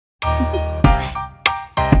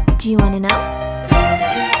Do you want to know?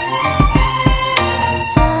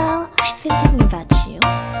 Well, I've been thinking about you,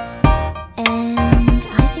 and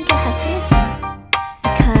I think I'll have to listen,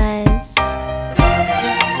 because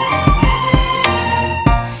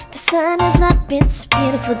the sun is up, it's a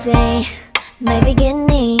beautiful day. My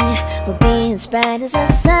beginning will be as bright as the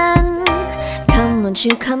sun. Come, won't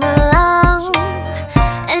you come along?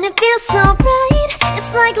 And it feels so bright,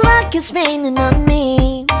 it's like luck is raining on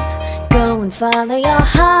me. Go and follow your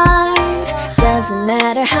heart, doesn't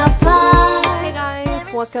matter how far. Hey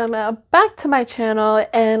guys, welcome back to my channel.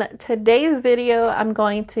 In today's video, I'm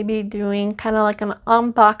going to be doing kind of like an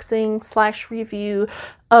unboxing slash review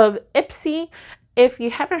of Ipsy. If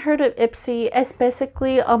you haven't heard of Ipsy, it's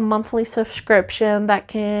basically a monthly subscription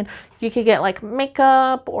that you could get like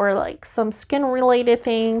makeup or like some skin related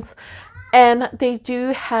things. And they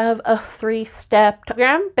do have a 3-step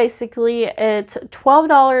program. Basically, it's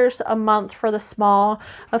 $12 a month for the small,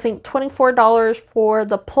 I think $24 for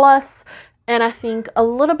the plus, and I think a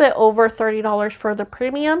little bit over $30 for the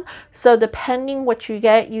premium. So depending what you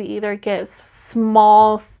get, you either get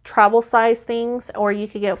small travel size things or you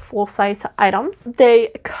could get full size items.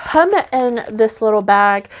 They come in this little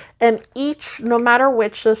bag, and no matter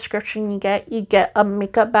which subscription you get a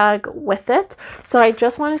makeup bag with it. So I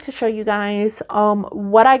just wanted to show you guys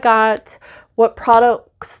what I got, what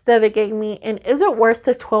products that they gave me, and is it worth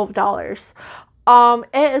the $12?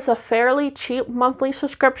 It is a fairly cheap monthly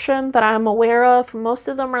subscription that I'm aware of. Most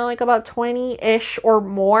of them are like about 20-ish or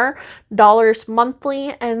more dollars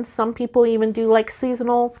monthly, and some people even do like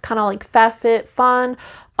seasonals, kind of like FabFitFun.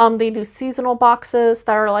 They do seasonal boxes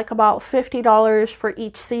that are like about $50 for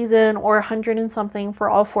each season, or 100 and something for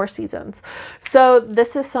all 4 seasons. So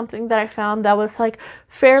this is something that I found that was like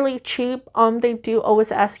fairly cheap. They do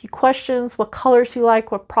always ask you questions, what colors you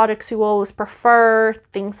like, what products you always prefer,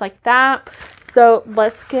 things like that. So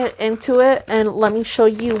let's get into it and let me show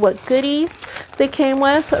you what goodies they came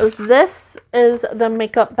with. This is the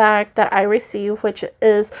makeup bag that I received, which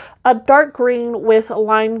is a dark green with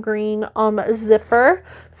lime green zipper.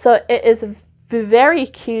 So it is very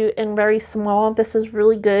cute and very small. This is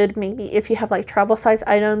really good maybe if you have like travel size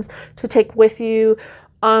items to take with you.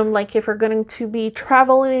 Like if you're going to be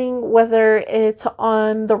traveling, whether it's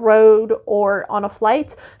on the road or on a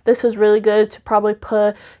flight, this is really good to probably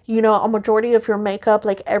put, you know, a majority of your makeup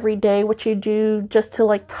like every day, what you do just to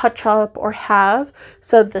like touch up or have.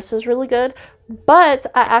 So this is really good. But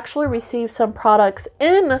I actually received some products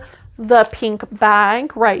in the pink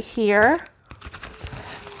bag right here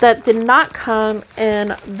that did not come in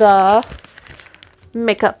the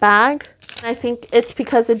makeup bag. I think it's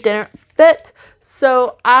because it didn't fit.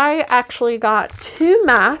 So I actually got 2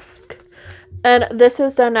 masks, and this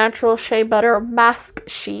is the Natural Shea Butter mask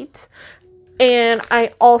sheet. And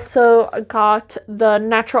I also got the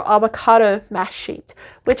Natural Avocado mask sheet,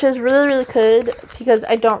 which is really, really good because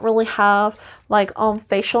I don't really have like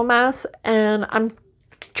facial masks, and I'm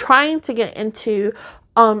trying to get into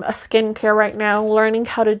a skincare right now, learning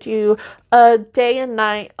how to do a day and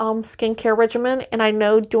night skincare regimen. And I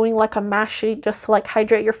know doing like a mask sheet just to like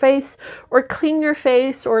hydrate your face or clean your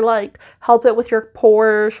face or like help it with your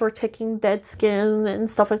pores or taking dead skin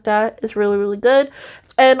and stuff like that is really, really good.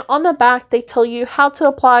 And on the back they tell you how to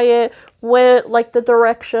apply it, with like the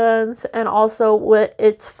directions, and also what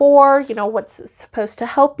it's for, you know, what's supposed to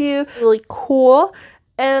help you. Really cool.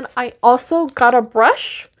 And I also got a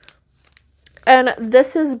brush, and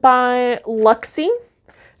this is by Luxy,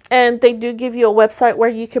 and they do give you a website where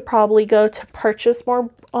you could probably go to purchase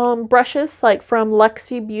more brushes, like from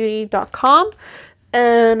luxybeauty.com.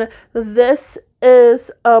 And this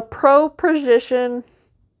is a Pro Precision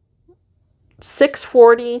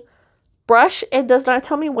 640 brush. It does not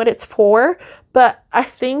tell me what it's for, but I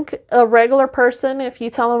think a regular person, if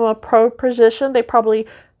you tell them a Pro Precision, they probably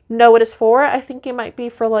know what it's for. I think it might be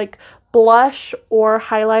for like blush or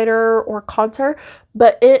highlighter or contour,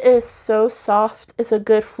 but it is so soft. It's a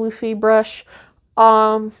good floofy brush.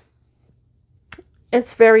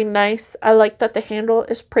 It's very nice. I like that the handle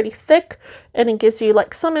is pretty thick and it gives you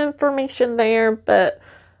like some information there, but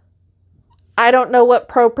I don't know what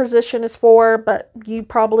Pro Precision is for, but you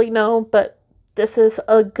probably know. But this is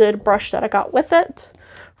a good brush that I got with it.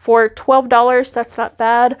 For $12, that's not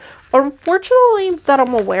bad. Unfortunately, that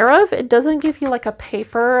I'm aware of, it doesn't give you like a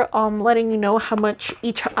paper letting you know how much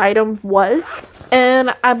each item was.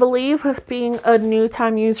 And I believe with being a new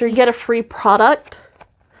time user, you get a free product.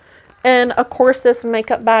 And of course, this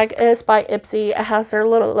makeup bag is by Ipsy. It has their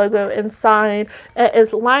little logo inside. It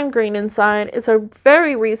is lime green inside. It's a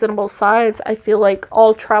very reasonable size. I feel like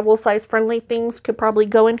all travel size friendly things could probably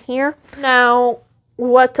go in here. Now,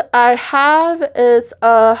 what I have is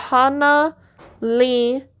a Hana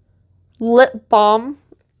Lee lip balm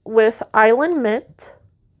with Island Mint.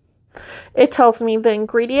 It tells me the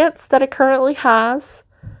ingredients that it currently has.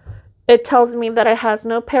 It tells me that it has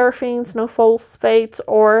no paraffins, no phosphates,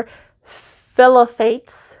 or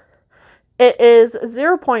phthalates. It is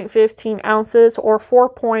 0.15 ounces or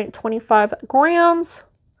 4.25 grams.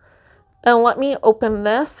 And let me open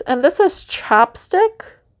this. And this is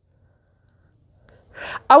chapstick.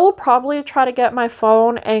 I will probably try to get my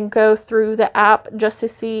phone and go through the app just to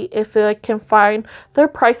see if I can find the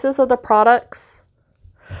prices of the products.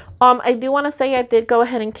 I do want to say I did go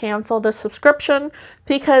ahead and cancel the subscription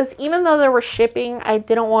because even though they were shipping, I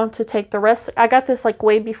didn't want to take the risk. I got this like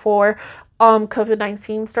way before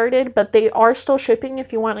COVID-19 started, but they are still shipping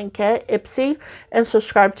if you want to get Ipsy and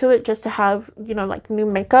subscribe to it just to have, you know, like new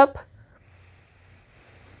makeup.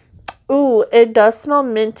 Ooh, it does smell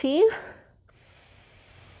minty,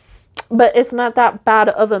 but it's not that bad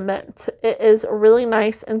of a mint. It is really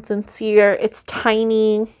nice and sincere. It's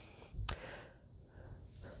tiny.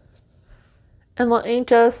 And let me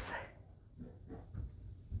just,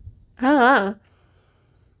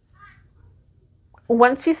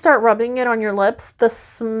 once you start rubbing it on your lips, the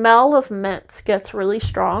smell of mint gets really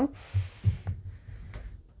strong.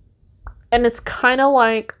 And it's kind of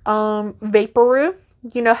like Vaporoo.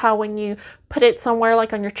 You know how when you put it somewhere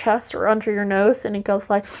like on your chest or under your nose and it goes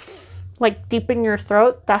like deep in your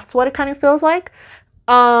throat? That's what it kind of feels like.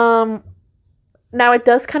 Now it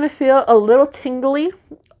does kind of feel a little tingly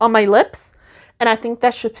on my lips. And I think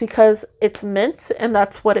that's just because it's mint and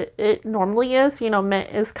that's what it normally is. You know, mint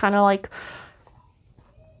is kind of like,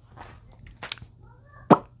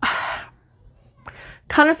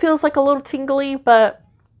 kind of feels like a little tingly, but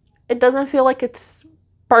it doesn't feel like it's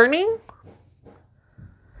burning.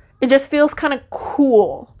 It just feels kind of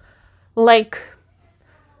cool. Like,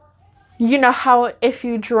 you know how if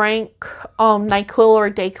you drank NyQuil or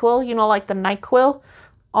DayQuil, you know, like the NyQuil,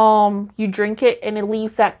 you drink it and it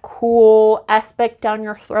leaves that cool aspect down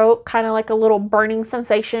your throat, kind of like a little burning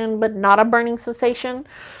sensation, but not a burning sensation.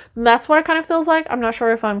 And that's what it kind of feels like. I'm not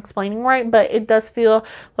sure if I'm explaining right, but it does feel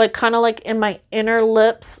like kind of like in my inner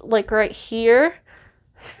lips, like right here,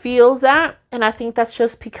 feels that. And I think that's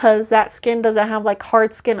just because that skin doesn't have like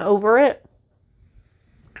hard skin over it.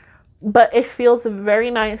 But it feels very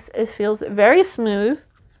nice. It feels very smooth.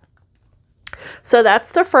 So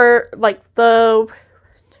that's the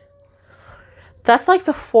that's like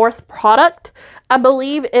the fourth product. I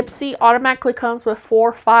believe Ipsy automatically comes with 4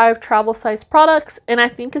 or 5 travel size products. And I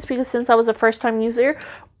think it's because since I was a first time user,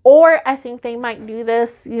 or I think they might do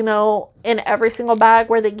this, you know, in every single bag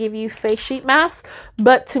where they give you face sheet masks.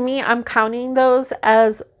 But to me, I'm counting those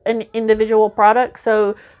as an individual product.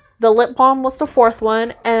 So the lip balm was the 4th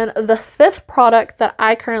one. And the 5th product that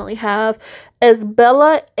I currently have is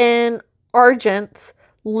Bella in Argent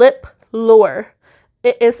Lip Lure.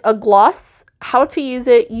 It is a gloss. How to use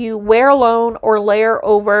it: you wear alone or layer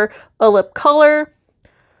over a lip color.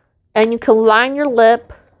 And you can line your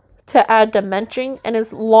lip to add dimension and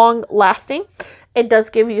is long lasting. It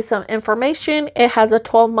does give you some information. It has a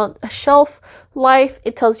 12-month shelf life.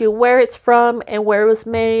 It tells you where it's from and where it was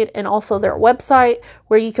made, and also their website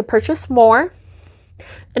where you can purchase more.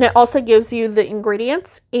 And it also gives you the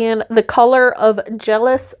ingredients and the color of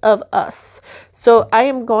Jealous of Us. So I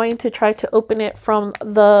am going to try to open it from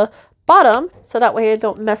the bottom so that way I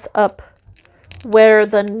don't mess up where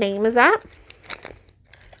the name is at.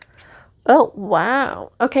 Oh,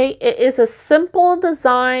 wow. Okay, it is a simple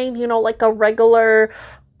design, you know, like a regular,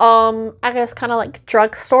 I guess kind of like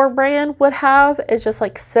drugstore brand would have. It's just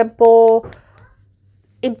like simple.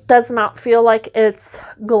 It does not feel like it's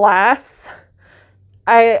glass.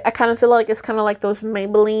 I kind of feel like it's kind of like those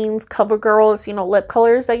Maybelline's CoverGirls, you know, lip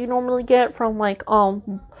colors that you normally get from like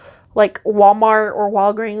Walmart or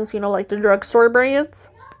Walgreens, you know, like the drugstore brands.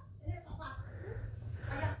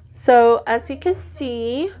 So as you can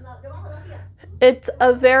see, it's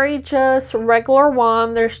a very just regular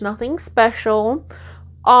one. There's nothing special.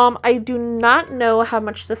 I do not know how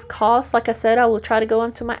much this costs. Like I said, I will try to go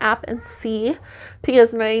into my app and see,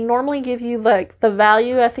 because they normally give you like the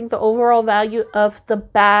value. I think the overall value of the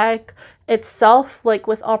bag itself, like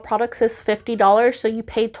with all products, is $50. So you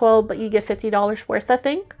pay $12, but you get $50 worth, I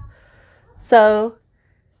think. So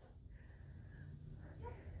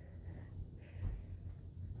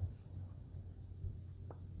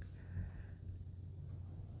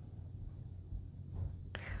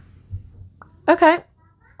okay.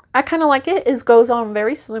 I kind of like it. It goes on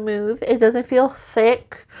very smooth. It doesn't feel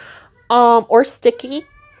thick or sticky.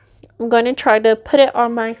 I'm going to try to put it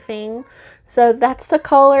on my thing So that's the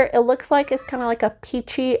color. It looks like it's kind of like a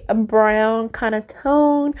peachy brown kind of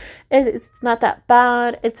tone. It's not that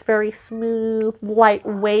bad. It's very smooth,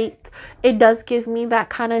 lightweight. It does give me that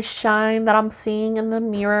kind of shine that I'm seeing in the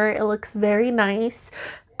mirror. It looks very nice.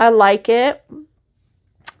 I like it.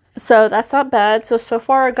 So that's not bad. So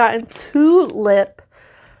far I've gotten 2 lip.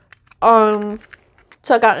 So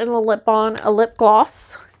I got in a lip balm, a lip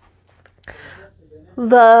gloss.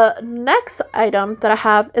 The next item that I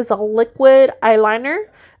have is a liquid eyeliner,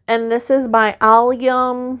 and this is by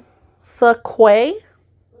Allium Sequoia.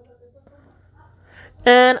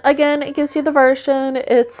 And again, it gives you the version.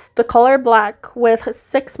 It's the color black with a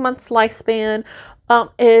 6 months lifespan.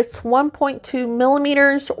 It's 1.2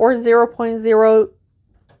 millimeters or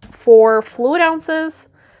 0.04 fluid ounces,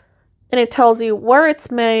 and it tells you where it's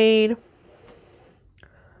made.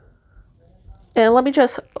 And let me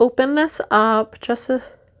just open this up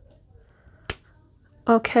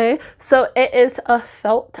okay, so it is a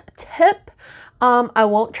felt tip. I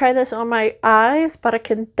won't try this on my eyes, but I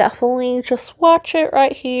can definitely just swatch it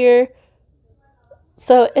right here.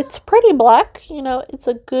 So it's pretty black, you know, it's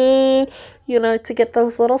a good, you know, to get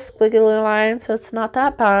those little squiggly lines, so it's not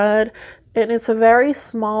that bad. And it's a very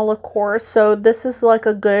small, of course, so this is like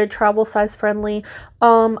a good travel size friendly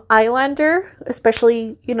eyeliner,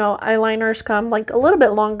 especially, you know, eyeliners come like a little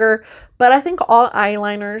bit longer, but I think all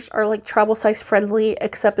eyeliners are like travel size friendly,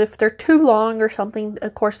 except if they're too long or something,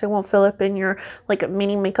 of course they won't fill up in your like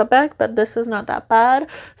mini makeup bag, but this is not that bad.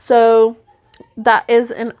 So that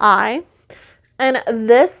is an eye. And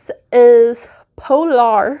this is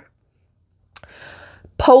Polar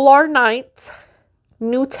Night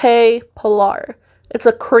Nude Polar. It's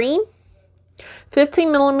a cream,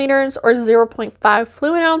 15 millimeters or 0.5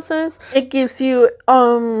 fluid ounces. It gives you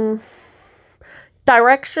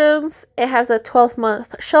directions. It has a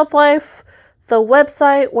 12-month shelf life. The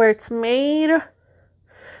website where it's made.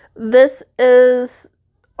 This is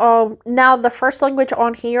now the first language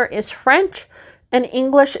on here is French, and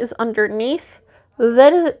English is underneath.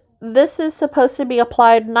 This is supposed to be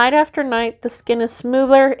applied night after night. The skin is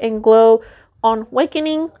smoother and glow on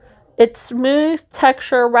awakening. Its smooth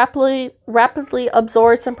texture rapidly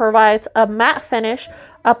absorbs and provides a matte finish.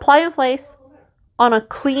 Apply in place on a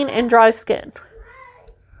clean and dry skin.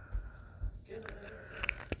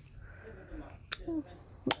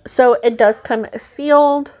 So it does come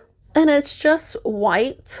sealed, and it's just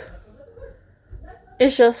white.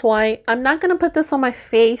 It's just white. I'm not going to put this on my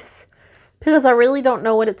face because I really don't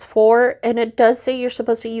know what it's for, and it does say you're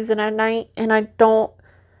supposed to use it at night, and I don't,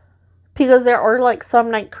 because there are like some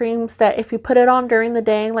night creams that if you put it on during the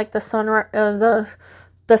day, like the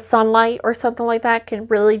sunlight or something like that, can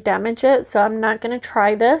really damage it. So I'm not going to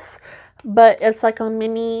try this, but it's like a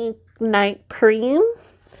mini night cream.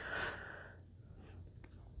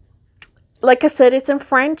 Like I said, it's in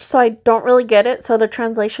French, so I don't really get it. So the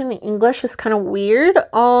translation in English is kind of weird.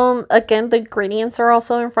 Again, the ingredients are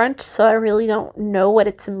also in French, so I really don't know what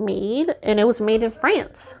it's made. And it was made in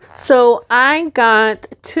France. So I got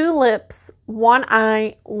 2 lips, 1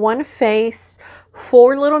 eye, 1 face,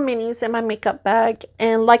 4 little minis in my makeup bag.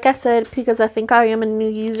 And like I said, because I think I am a new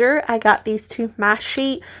user, I got these 2 mask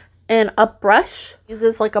sheet and a brush. This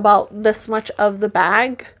is like about this much of the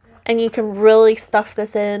bag, and you can really stuff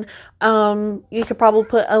this in. You could probably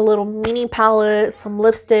put a little mini palette, some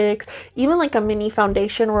lipsticks, even like a mini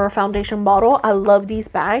foundation or a foundation bottle. I love these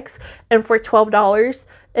bags, and for $12,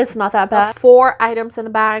 it's not that bad. 4 items in the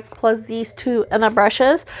bag plus these 2 and the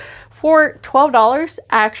brushes. For $12,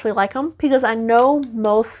 I actually like them because I know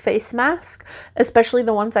most face masks, especially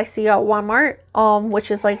the ones I see at Walmart,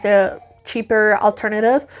 which is like the cheaper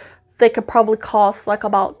alternative, they could probably cost like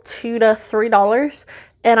about $2 to $3.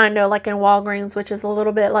 And I know like in Walgreens, which is a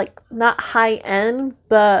little bit like not high end,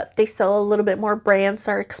 but they sell a little bit more brands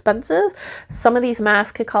that are expensive. Some of these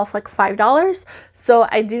masks could cost like $5. So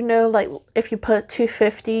I do know like if you put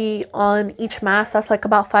 $2.50 on each mask, that's like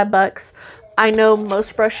about $5. I know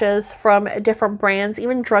most brushes from different brands,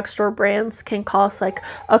 even drugstore brands, can cost like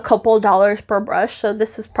a couple dollars per brush. So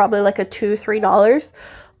this is probably like a $2 to $3.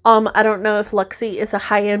 I don't know if Luxie is a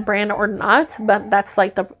high-end brand or not, but that's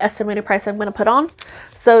like the estimated price I'm going to put on.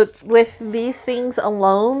 So with these things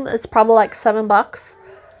alone, it's probably like $7.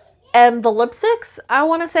 And the lipsticks, I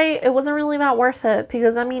want to say it wasn't really that worth it,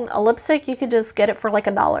 because I mean, a lipstick, you could just get it for like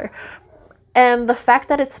 $1. And the fact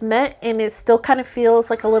that it's matte and it still kind of feels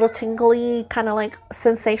like a little tingly kind of like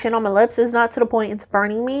sensation on my lips is not to the point it's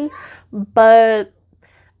burning me, but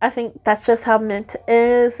I think that's just how mint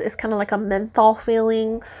is. It's kind of like a menthol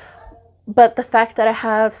feeling. But the fact that it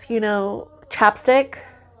has, you know, chapstick,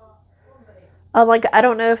 Like, I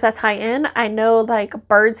don't know if that's high end. I know like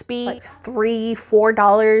Birds Bees like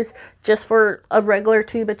 $3-4 just for a regular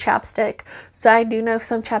tube of chapstick. So I do know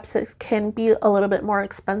some chapsticks can be a little bit more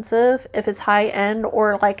expensive if it's high end,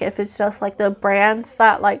 or like if it's just like the brands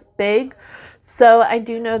that like big. So I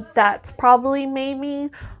do know that's probably maybe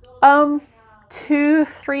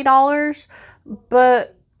 $2-3,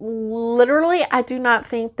 but literally I do not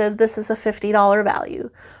think that this is a $50 value.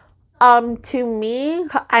 To me,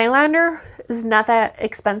 eyeliner is not that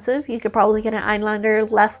expensive. You could probably get an eyeliner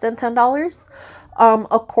less than $10.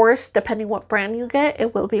 Of course, depending what brand you get,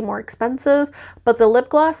 it will be more expensive. But the lip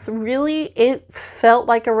gloss, really, it felt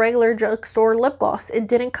like a regular drugstore lip gloss. It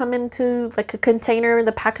didn't come into like a container.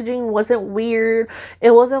 The packaging wasn't weird.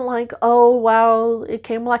 It wasn't like, oh wow, it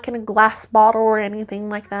came like in a glass bottle or anything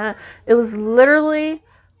like that. It was literally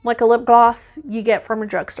like a lip gloss you get from a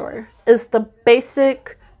drugstore. It's the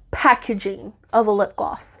basic packaging of a lip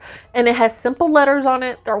gloss, and it has simple letters on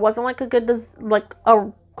it. There wasn't like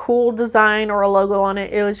a cool design or a logo on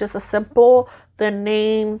it. It was just a simple, the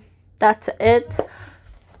name, that's it.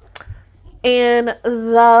 And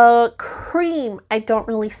the cream, I don't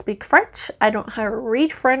really speak French. I don't know how to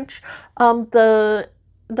read French. The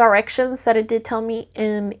directions that it did tell me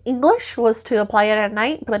in English was to apply it at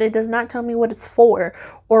night, but it does not tell me what it's for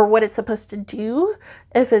or what it's supposed to do.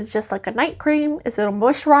 If it's just like a night cream, is it a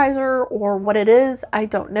moisturizer, or what it is, I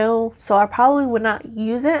don't know. So I probably would not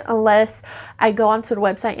use it unless I go onto the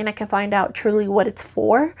website and I can find out truly what it's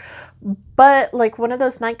for. But like one of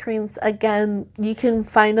those night creams, again, you can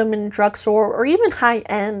find them in drugstore or even high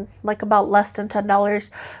end, like about less than $10.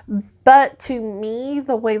 But to me,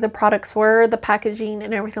 the way the products were, the packaging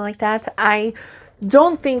and everything like that, I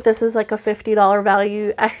don't think this is like a $50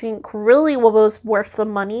 value. I think really what was worth the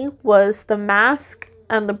money was the mask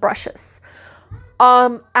and the brushes.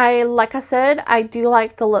 Like I said, I do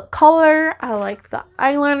like the lip color. I like the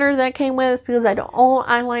eyeliner that came with because I don't own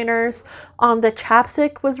eyeliners. The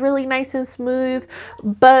chapstick was really nice and smooth,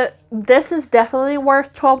 but this is definitely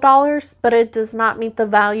worth $12, but it does not meet the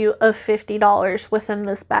value of $50 within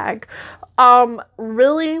this bag.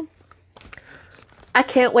 Really, I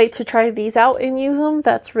can't wait to try these out and use them.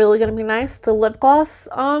 That's really going to be nice. The lip gloss,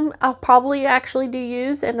 I'll probably actually do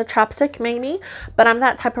use, and the chapstick maybe. But I'm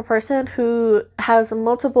that type of person who has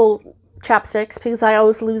multiple chapsticks because I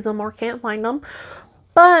always lose them or can't find them.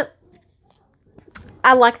 But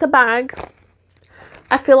I like the bag.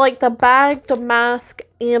 I feel like the bag, the mask,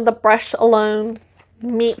 and the brush alone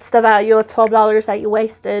meets the value of $12 that you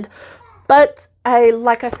wasted. But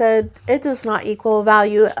like I said, it does not equal a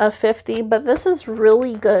value of $50, but this is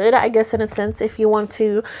really good, I guess, in a sense, if you want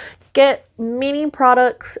to get many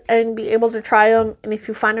products and be able to try them. And if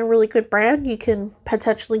you find a really good brand, you can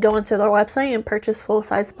potentially go into their website and purchase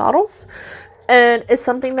full-size bottles. And it's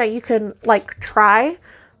something that you can like try.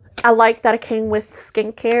 I like that it came with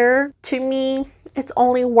skincare. To me, it's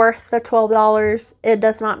only worth the $12. It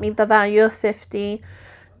does not meet the value of $50.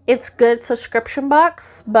 It's good subscription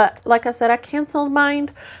box, but like I said, I canceled mine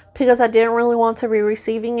because I didn't really want to be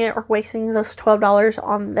receiving it or wasting those $12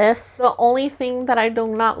 on this. The only thing that I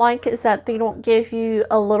do not like is that they don't give you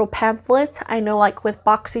a little pamphlet. I know like with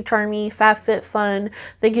BoxyCharmy, FabFitFun,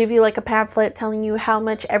 they give you like a pamphlet telling you how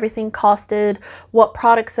much everything costed, what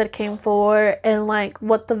products that it came for, and like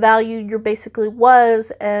what the value your basically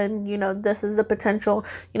was, and you know, this is the potential,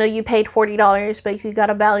 you know, you paid $40 but you got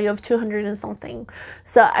a value of 200 and something.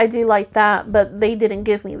 So I do like that, but they didn't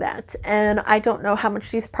give me that, and I don't know how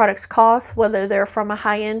much these products cost, whether they're from a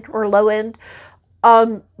high end or low end,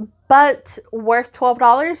 but worth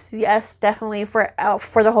 $12, yes, definitely for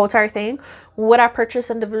the whole entire thing. Would I purchase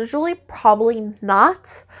individually? Probably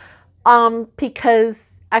not,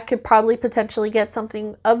 because I could probably potentially get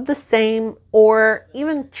something of the same or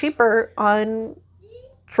even cheaper on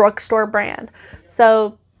drugstore brand.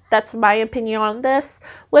 So that's my opinion on this.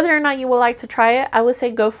 Whether or not you would like to try it, I would say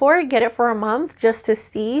go for it. Get it for a month just to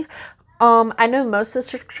see. I know most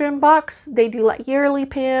subscription box, they do like yearly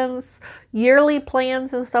plans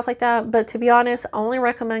and stuff like that. But to be honest, I only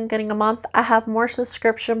recommend getting a month. I have more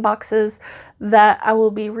subscription boxes that I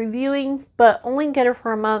will be reviewing, but only get it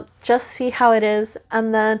for a month. Just see how it is.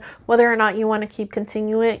 And then whether or not you want to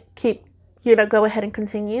go ahead and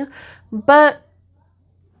continue. But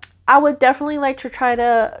I would definitely like to try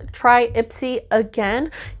Ipsy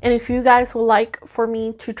again. And if you guys would like for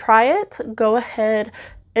me to try it, go ahead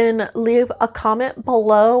and leave a comment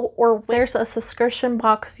below, or there's a subscription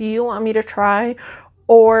box you want me to try,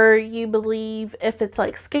 or you believe if it's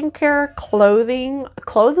like skincare, clothing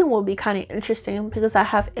will be kind of interesting because I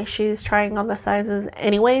have issues trying on the sizes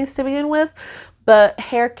anyways to begin with. But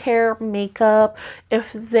hair care, makeup,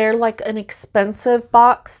 if they're like an expensive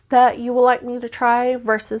box that you would like me to try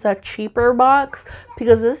versus a cheaper box,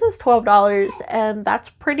 because this is $12 and that's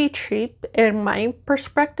pretty cheap in my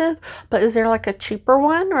perspective. But is there like a cheaper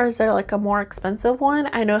one, or is there like a more expensive one?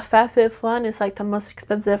 I know FabFitFun is like the most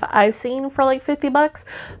expensive I've seen for like 50 bucks,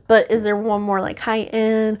 but is there one more like high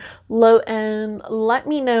end, low end? Let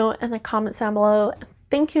me know in the comments down below.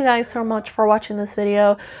 Thank you guys so much for watching this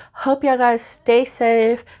video. Hope y'all guys stay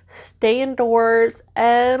safe, stay indoors,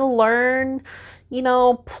 and learn, you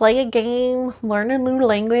know, play a game, learn a new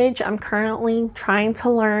language. I'm currently trying to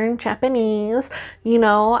learn Japanese. You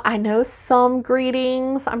know, I know some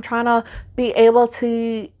greetings. I'm trying to be able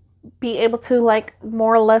to like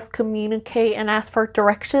more or less communicate and ask for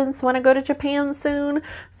directions when I go to Japan soon.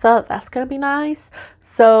 So that's gonna be nice.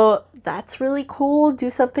 So that's really cool. Do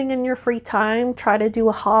something in your free time. Try to do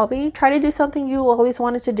a hobby. Try to do something you always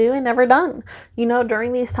wanted to do and never done. You know,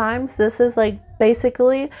 during these times, this is like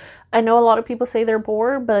basically, I know a lot of people say they're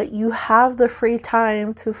bored, but you have the free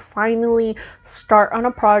time to finally start on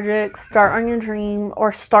a project, start on your dream,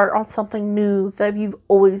 or start on something new that you've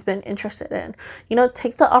always been interested in. You know,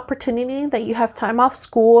 take the opportunity that you have time off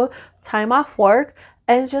school, time off work,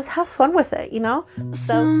 and just have fun with it, you know?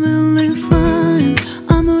 So